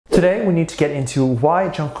Today we need to get into why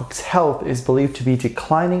Jung Kook's health is believed to be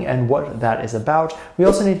declining and what that is about. We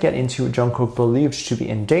also need to get into Jung Kook believed to be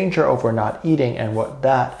in danger over not eating and what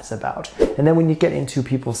that is about. And then we need to get into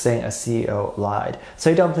people saying a CEO lied.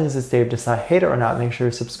 So hey Dumplings, it's Dave. Decide hate it or not, make sure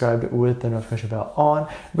you're subscribed with the notification bell on.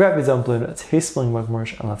 Grab your dumpling, tasting mug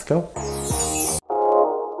merch, and let's go.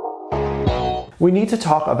 We need to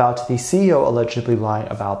talk about the CEO allegedly lying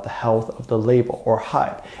about the health of the label, or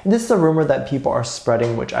HYBE. And this is a rumor that people are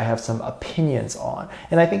spreading, which I have some opinions on.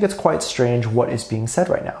 And I think it's quite strange what is being said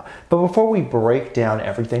right now. But before we break down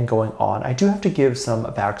everything going on, I do have to give some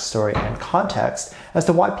backstory and context as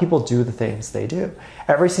to why people do the things they do.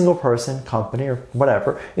 Every single person, company, or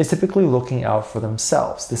whatever is typically looking out for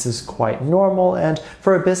themselves. This is quite normal, and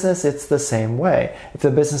for a business, it's the same way. If the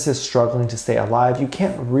business is struggling to stay alive, you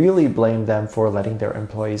can't really blame them for letting their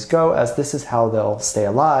employees go, as this is how they'll stay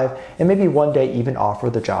alive and maybe one day even offer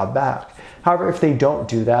the job back. However, if they don't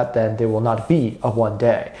do that, then there will not be a one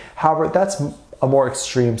day. However, that's a more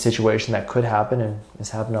extreme situation that could happen and is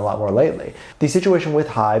happening a lot more lately. The situation with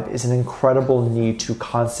HYBE is an incredible need to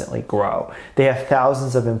constantly grow. They have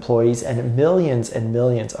thousands of employees and millions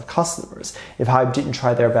of customers. If HYBE didn't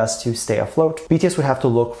try their best to stay afloat, BTS would have to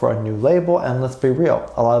look for a new label, and let's be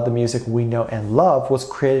real, a lot of the music we know and love was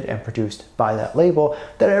created and produced by that label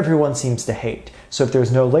that everyone seems to hate. So if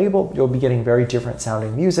there's no label, you'll be getting very different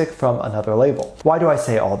sounding music from another label. Why do I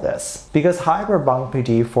say all this? Because HYBE or Bang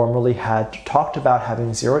PD formerly had talked about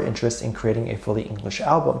having zero interest in creating a fully English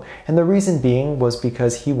album, and the reason being was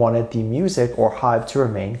because he wanted the music or HYBE to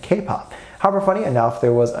remain K-pop. However, funny enough,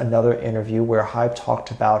 there was another interview where HYBE talked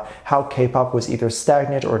about how K-pop was either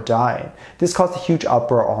stagnant or dying. This caused a huge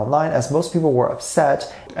uproar online as most people were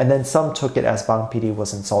upset, and then some took it as Bang PD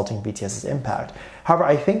was insulting BTS's impact. However,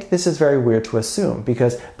 I think this is very weird to assume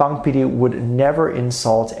because Bang PD would never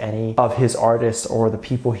insult any of his artists or the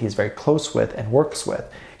people he is very close with and works with.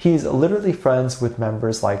 He's literally friends with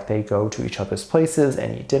members, like they go to each other's places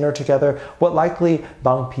and eat dinner together. What likely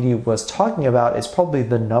Bang PD was talking about is probably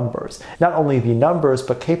the numbers. Not only the numbers,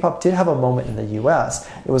 but K-pop did have a moment in the US.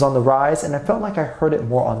 It was on the rise, and I felt like I heard it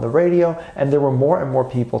more on the radio, and there were more and more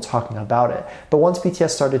people talking about it. But once BTS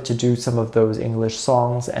started to do some of those English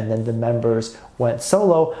songs and then the members went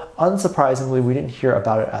solo, unsurprisingly, we didn't hear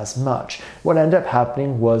about it as much. What ended up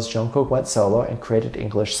happening was Jung Kook went solo and created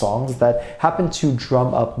English songs that happened to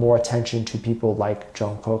drum up more attention to people like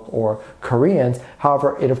Jung Kook or Koreans.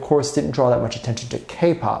 However, it of course didn't draw that much attention to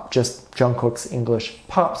K-pop, just Jung Kook's English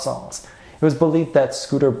pop songs. It was believed that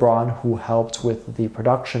Scooter Braun, who helped with the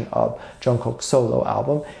production of Jung Kook's solo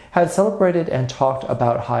album, had celebrated and talked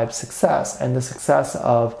about HYBE's success and the success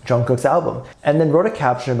of Jung Kook's album, and then wrote a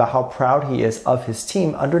caption about how proud he is of his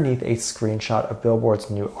team underneath a screenshot of Billboard's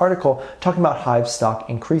new article talking about HYBE's stock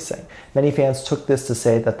increasing. Many fans took this to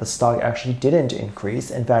say that the stock actually didn't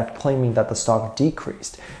increase, in fact claiming that the stock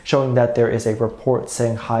decreased, showing that there is a report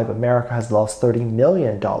saying HYBE America has lost $30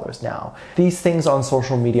 million now. These things on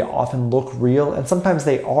social media often look real, and sometimes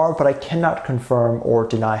they are, but I cannot confirm or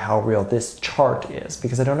deny how real this chart is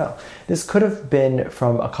because I don't know. This could have been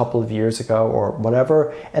from a couple of years ago or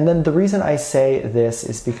whatever, and then the reason I say this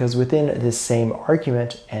is because within this same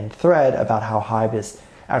argument and thread about how HYBE has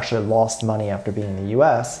actually lost money after being in the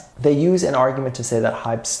US, they use an argument to say that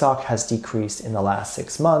HYBE's stock has decreased in the last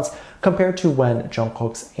 6 months compared to when Jung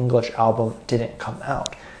Kook's English album didn't come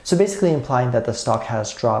out. So basically implying that the stock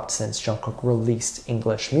has dropped since Jung Kook released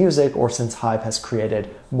English music or since HYBE has created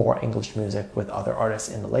more English music with other artists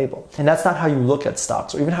in the label. And that's not how you look at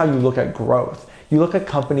stocks or even how you look at growth. You look at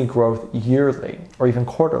company growth yearly or even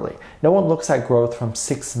quarterly. No one looks at growth from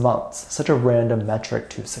 6 months, such a random metric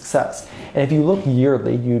to success. And if you look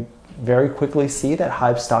yearly, you very quickly see that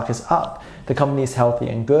HYBE stock is up. The company is healthy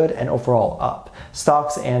and good and overall up.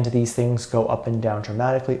 Stocks and these things go up and down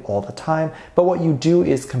dramatically all the time, but what you do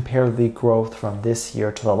is compare the growth from this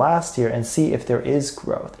year to the last year and see if there is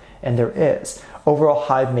growth, and there is. Overall,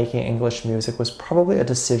 HYBE making English music was probably a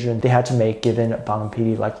decision they had to make given Bang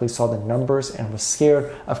PD likely saw the numbers and was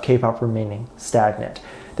scared of K-pop remaining stagnant.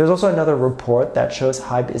 There's also another report that shows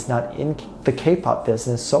HYBE is not in the K-pop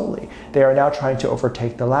business solely. They are now trying to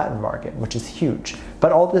overtake the Latin market, which is huge.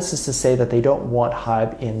 But all this is to say that they don't want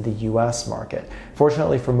HYBE in the US market.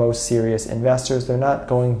 Fortunately for most serious investors, they're not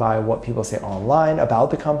going by what people say online about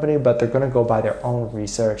the company, but they're going to go by their own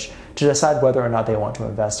research to decide whether or not they want to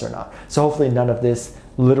invest or not. So hopefully none of this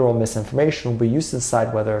literal misinformation will be used to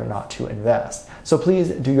decide whether or not to invest. So please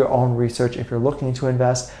do your own research if you're looking to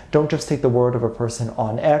invest. Don't just take the word of a person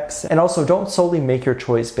on X. And also don't solely make your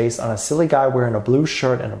choice based on a silly guy wearing a blue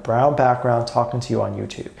shirt and a brown background talking to you on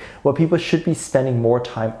YouTube. What people should be spending more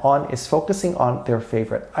time on is focusing on their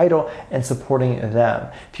favorite idol and supporting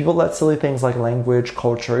them. People let silly things like language,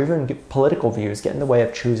 culture, even political views get in the way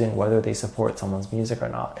of choosing whether they support someone's music or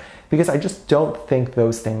not, because I just don't think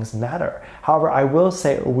those things matter. However, I will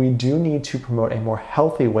say we do need to promote a more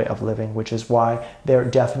healthy way of living, which is why there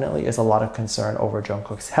definitely is a lot of concern over Jung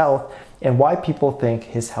Kook's health and why people think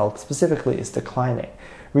his health specifically is declining.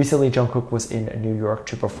 Recently, Jung Kook was in New York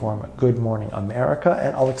to perform Good Morning America,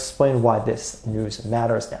 and I'll explain why this news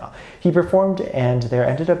matters now. He performed and there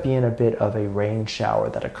ended up being a bit of a rain shower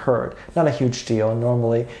that occurred. Not a huge deal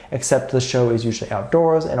normally, except the show is usually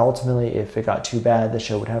outdoors, and ultimately if it got too bad, the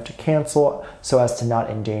show would have to cancel so as to not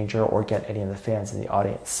endanger or get any of the fans in the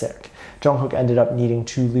audience sick. Jung Kook ended up needing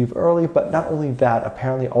to leave early, but not only that,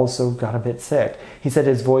 apparently also got a bit sick. He said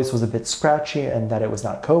his voice was a bit scratchy and that it was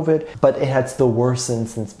not COVID, but it had still worsened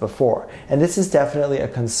since before. And this is definitely a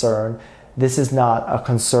concern. This is not a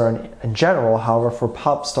concern in general, however, for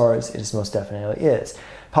pop stars, it most definitely is.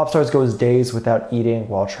 Pop stars goes days without eating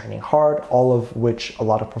while training hard, all of which a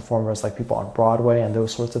lot of performers like people on Broadway and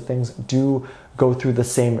those sorts of things do go through the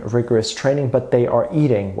same rigorous training, but they are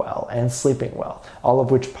eating well and sleeping well, all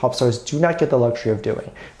of which pop stars do not get the luxury of doing.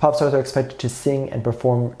 Pop stars are expected to sing and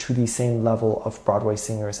perform to the same level of Broadway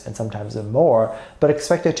singers and sometimes more, but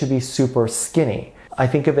expected to be super skinny. I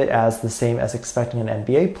think of it as the same as expecting an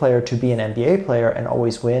NBA player to be an NBA player and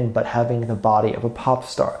always win, but having the body of a pop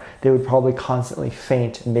star. They would probably constantly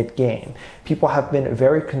faint mid-game. People have been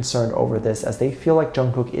very concerned over this as they feel like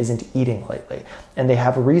Jung Kook isn't eating lately. And they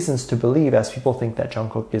have reasons to believe, as people think that Jung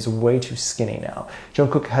Kook is way too skinny now. Jung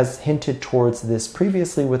Kook has hinted towards this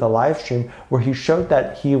previously with a live stream where he showed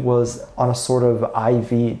that he was on a sort of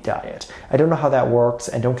IV diet. I don't know how that works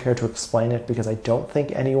and don't care to explain it because I don't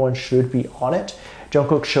think anyone should be on it. Jung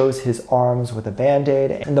Kook shows his arms with a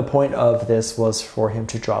band-aid, and the point of this was for him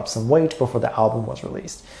to drop some weight before the album was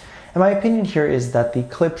released. And my opinion here is that the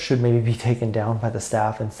clip should maybe be taken down by the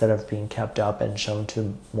staff instead of being kept up and shown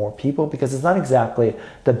to more people, because it's not exactly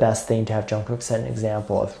the best thing to have Jung Kook set an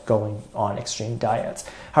example of going on extreme diets.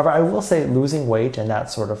 However, I will say losing weight and that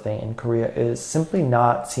sort of thing in Korea is simply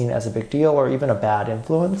not seen as a big deal or even a bad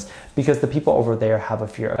influence, because the people over there have a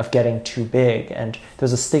fear of getting too big, and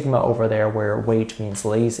there's a stigma over there where weight means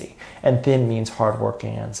lazy and thin means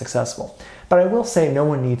hardworking and successful. But I will say no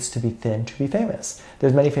one needs to be thin to be famous.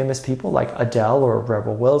 There's many famous people like Adele or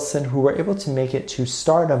Rebel Wilson who were able to make it to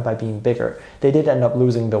stardom by being bigger. They did end up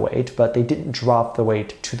losing the weight, but they didn't drop the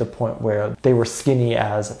weight to the point where they were skinny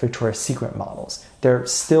as Victoria's Secret models. They're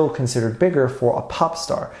still considered bigger for a pop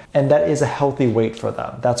star, and that is a healthy weight for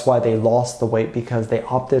them. That's why they lost the weight, because they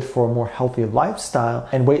opted for a more healthy lifestyle,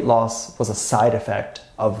 and weight loss was a side effect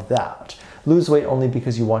of that. Lose weight only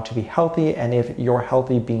because you want to be healthy, and if you're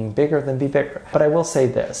healthy, being bigger, then be bigger. But I will say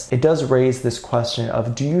this, it does raise this question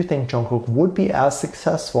of, do you think Jung Kook would be as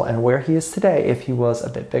successful and where he is today if he was a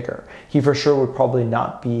bit bigger? He for sure would probably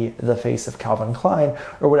not be the face of Calvin Klein,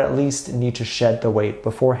 or would at least need to shed the weight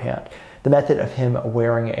beforehand. The method of him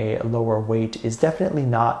wearing a lower weight is definitely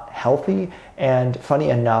not healthy, and funny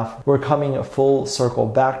enough, we're coming full circle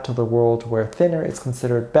back to the world where thinner is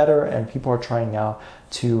considered better, and people are trying now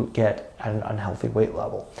to get at an unhealthy weight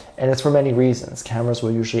level. And it's for many reasons. Cameras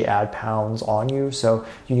will usually add pounds on you, so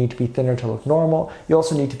you need to be thinner to look normal. You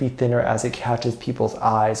also need to be thinner as it catches people's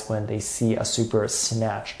eyes when they see a super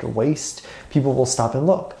snatched waist. People will stop and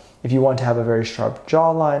look. If you want to have a very sharp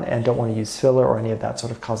jawline and don't want to use filler or any of that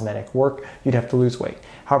sort of cosmetic work, you'd have to lose weight.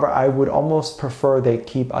 However, I would almost prefer they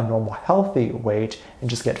keep a normal healthy weight and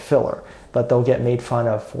just get filler, but they'll get made fun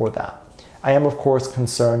of for that. I am, of course,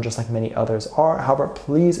 concerned, just like many others are. However,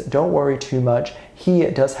 please don't worry too much. He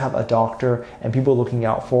does have a doctor and people looking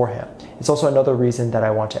out for him. It's also another reason that I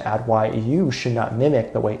want to add why you should not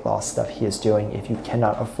mimic the weight loss stuff he is doing if you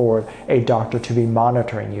cannot afford a doctor to be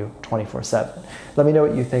monitoring you 24/7. Let me know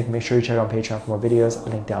what you think. Make sure you check out Patreon for more videos.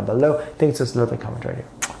 Link down below. Thanks for this lovely comment right here.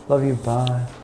 Love you. Bye.